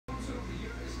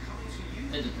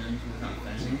It depends what kind of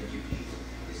fan.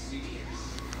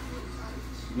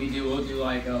 We'll do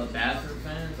like bathroom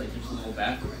fans, like just little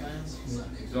bathroom fans,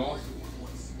 exhaust.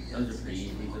 Those are pretty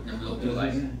easy, but then we'll do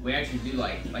like, we actually do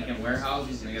like in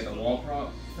warehouses, and they got the wall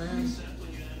prop fans.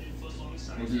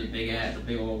 We'll do the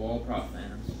big old wall prop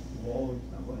fans.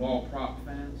 Wall prop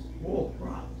fans. Wall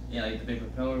prop. Yeah, like the big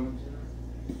propeller ones, you know?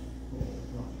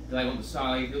 Like on the side,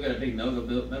 like if you got a big metal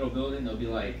building, they'll be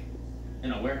like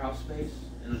in a warehouse space,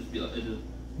 and it'll just be like, do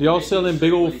y'all sell them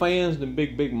big old fans, them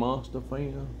big monster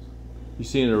fans? You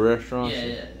see in the restaurants?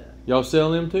 Yeah. Y'all sell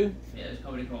them too? Yeah, there's a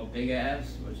company called Big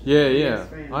Ass. Yeah.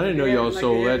 I didn't know y'all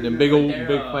sold that. Them big old big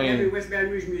fans. West Baton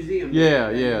Rouge Museum.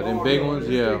 Yeah, them big ones.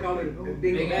 Yeah. They call it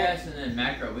Big Ass and then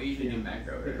Macro. We usually do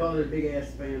Macro. They call it a big ass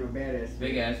fan or bad ass fan.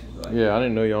 Big Ass was like. Yeah, I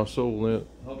didn't know y'all sold it.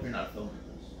 I hope you're not filming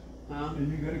this. Huh?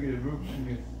 And you gotta get a rope and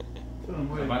get.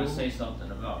 I'm about to say something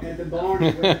about. At the barn,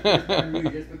 West Baton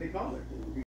Rouge, that's what they call it.